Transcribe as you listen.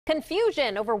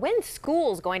Confusion over when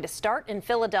school's going to start in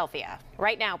Philadelphia.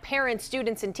 Right now, parents,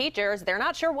 students, and teachers, they're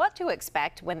not sure what to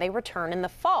expect when they return in the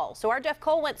fall. So our Jeff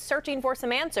Cole went searching for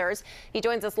some answers. He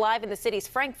joins us live in the city's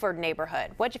Frankford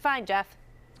neighborhood. What'd you find, Jeff?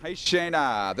 Hey,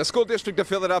 Shayna. The school district of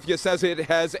Philadelphia says it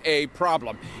has a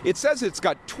problem. It says it's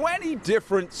got 20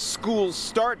 different school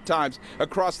start times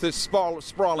across this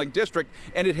sprawling district,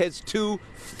 and it has too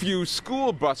few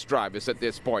school bus drivers at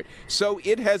this point. So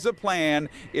it has a plan.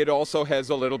 It also has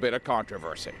a little bit of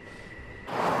controversy.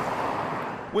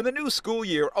 When the new school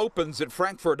year opens at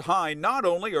Frankford High, not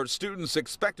only are students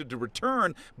expected to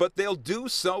return, but they'll do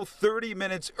so 30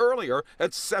 minutes earlier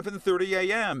at 7:30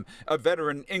 a.m. A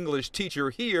veteran English teacher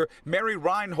here, Mary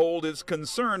Reinhold, is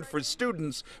concerned for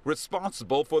students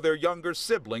responsible for their younger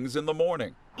siblings in the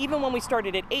morning. Even when we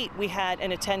started at 8, we had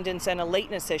an attendance and a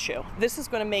lateness issue. This is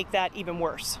going to make that even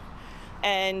worse.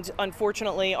 And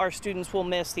unfortunately, our students will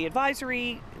miss the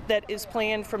advisory that is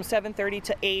planned from 7:30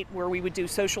 to 8, where we would do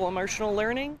social emotional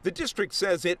learning. The district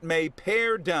says it may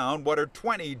pare down what are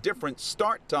 20 different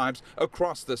start times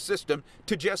across the system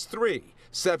to just 3.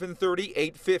 7:30,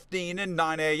 8:15, and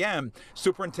 9 a.m.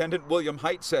 Superintendent William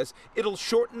Height says it'll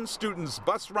shorten students'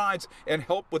 bus rides and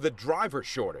help with the driver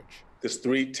shortage. This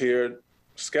three-tiered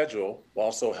schedule will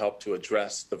also help to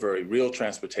address the very real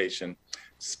transportation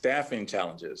staffing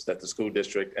challenges that the school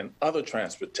district and other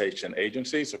transportation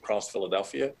agencies across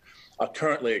Philadelphia are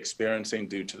currently experiencing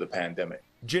due to the pandemic.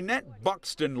 Jeanette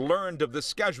Buxton learned of the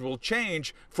schedule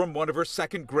change from one of her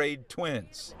second-grade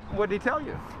twins. What did he tell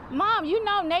you? Mom, you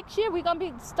know next year we're going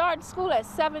to be starting school at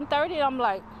 7:30. I'm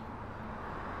like,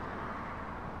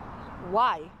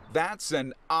 why? That's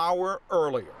an hour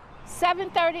earlier.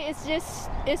 7:30 is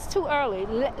it's too early.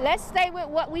 Let's stay with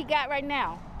what we got right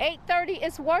now. 8:30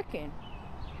 is working.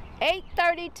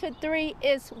 8:30 to 3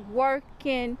 is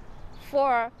working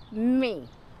for me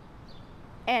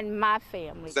and my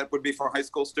family. That would be for high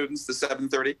school students, the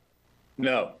 7:30?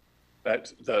 No,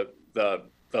 that the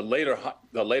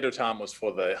later time was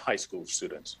for the high school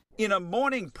students. In a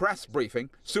morning press briefing,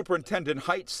 Superintendent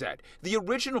Height said the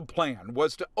original plan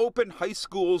was to open high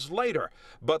schools later,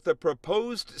 but the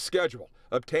proposed schedule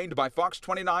obtained by Fox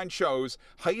 29 shows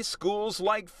high schools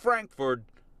like Frankford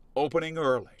opening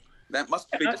early. That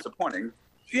must be disappointing.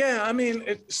 Yeah, I mean,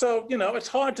 it's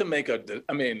hard to make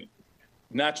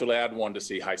naturally I'd want to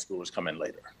see high schoolers come in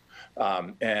later.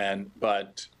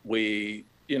 But we,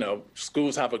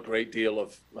 schools have a great deal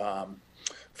of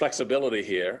flexibility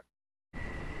here.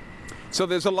 So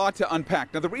there's a lot to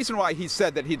unpack. Now, the reason why he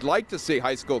said that he'd like to see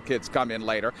high school kids come in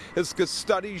later is because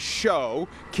studies show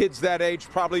kids that age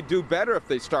probably do better if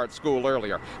they start school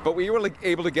earlier. But we were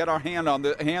able to get our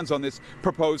hands on this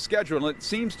proposed schedule, and it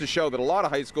seems to show that a lot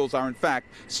of high schools are, in fact,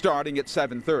 starting at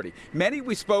 7:30. Many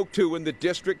we spoke to in the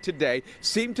district today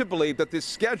seem to believe that this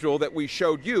schedule that we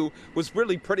showed you was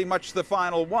really pretty much the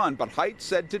final one. But Height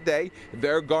said today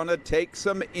they're going to take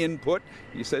some input.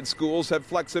 He said schools have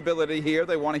flexibility here.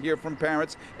 They want to hear from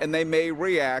parents, and they may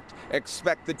react.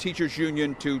 Expect the teachers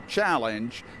union to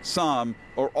challenge some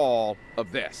or all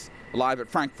of this. Live at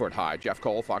Frankford High, Jeff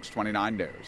Cole, Fox 29 News.